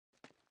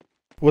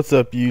What's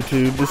up,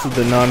 YouTube? This is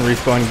the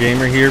non-respawn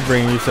gamer here,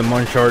 bringing you some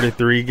Uncharted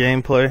 3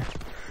 gameplay.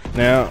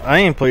 Now, I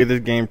ain't played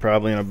this game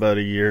probably in about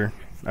a year.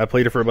 I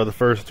played it for about the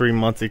first 3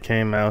 months it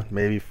came out,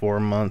 maybe 4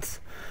 months.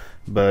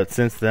 But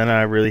since then,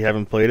 I really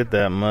haven't played it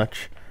that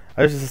much.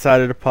 I just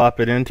decided to pop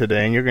it in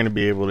today, and you're going to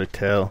be able to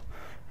tell.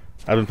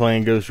 I've been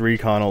playing Ghost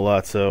Recon a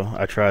lot, so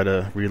I try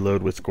to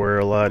reload with square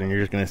a lot, and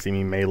you're just going to see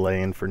me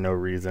meleeing for no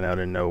reason out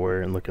of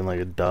nowhere and looking like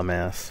a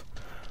dumbass.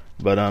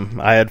 But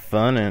I had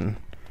fun, and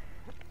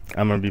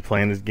I'm going to be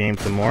playing this game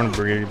some more and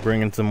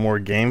bringing some more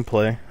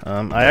gameplay.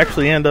 I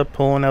actually end up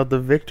pulling out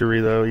the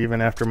victory, though, even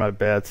after my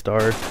bad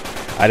start.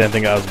 I didn't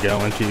think I was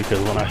going to,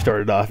 because when I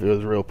started off, it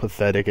was real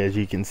pathetic, as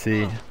you can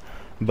see.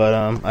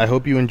 But I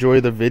hope you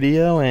enjoy the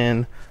video,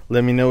 and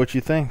let me know what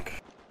you think.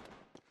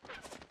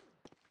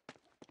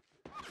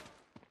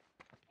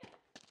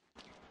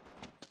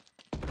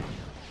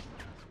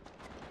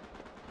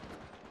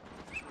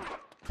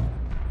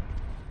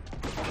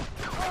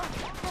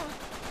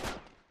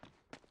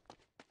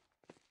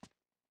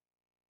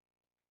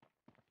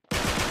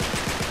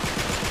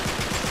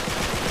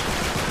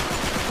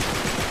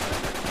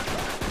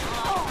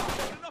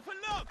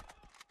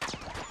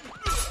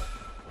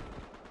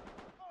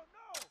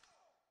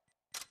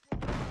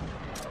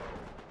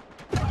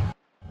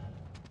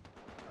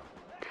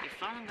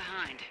 Falling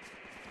behind.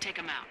 Take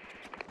him out.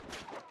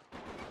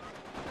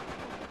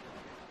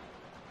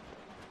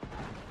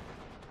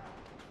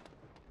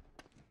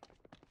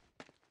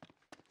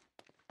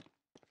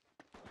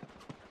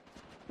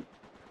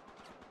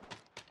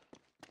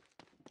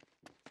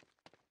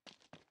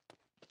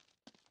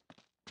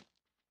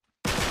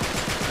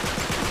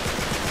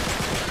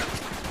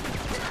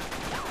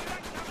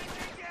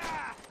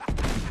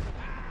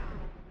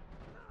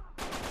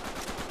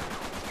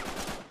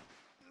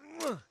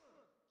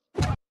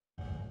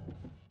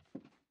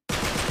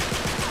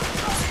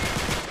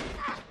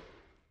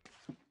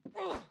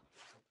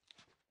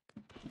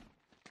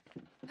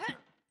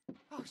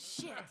 Oh,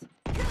 shit!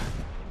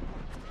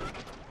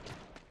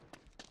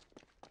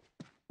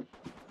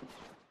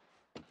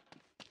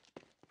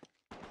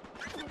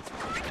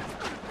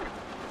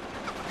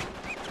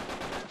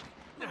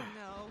 Oh,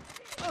 no.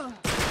 Ugh.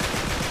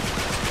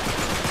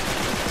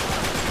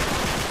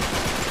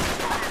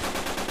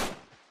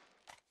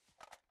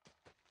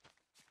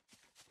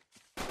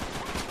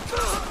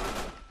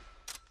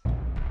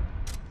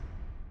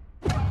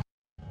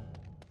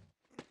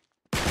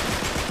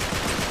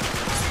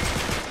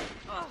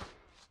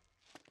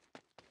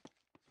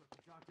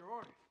 Your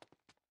order.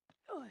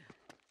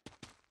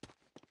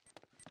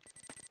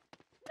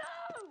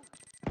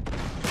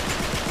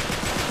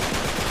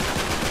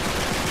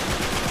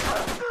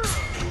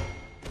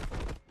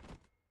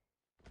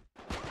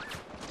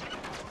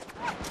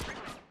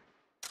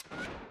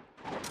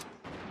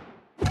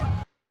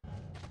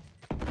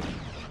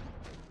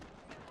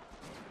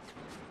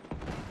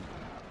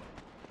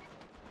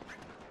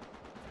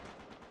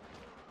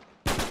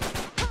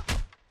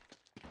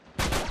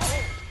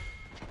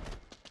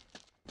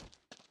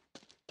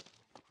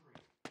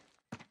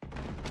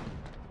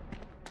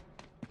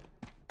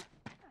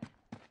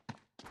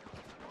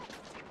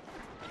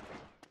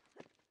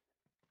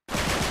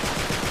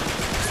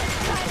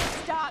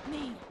 Stop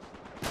me!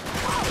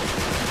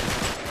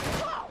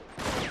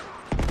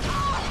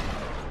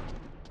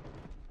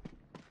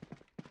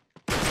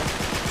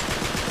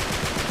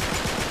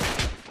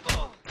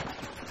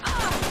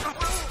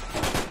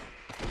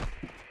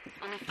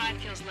 Only 5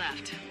 kills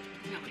left.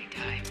 Nobody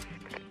died.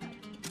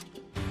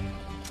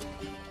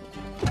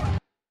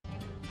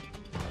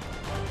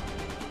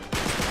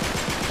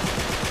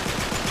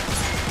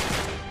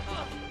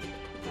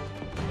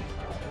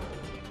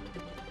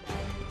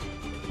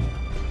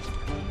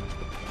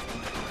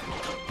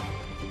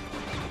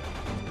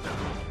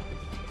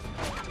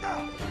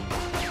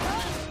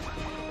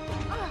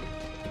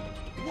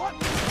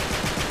 What?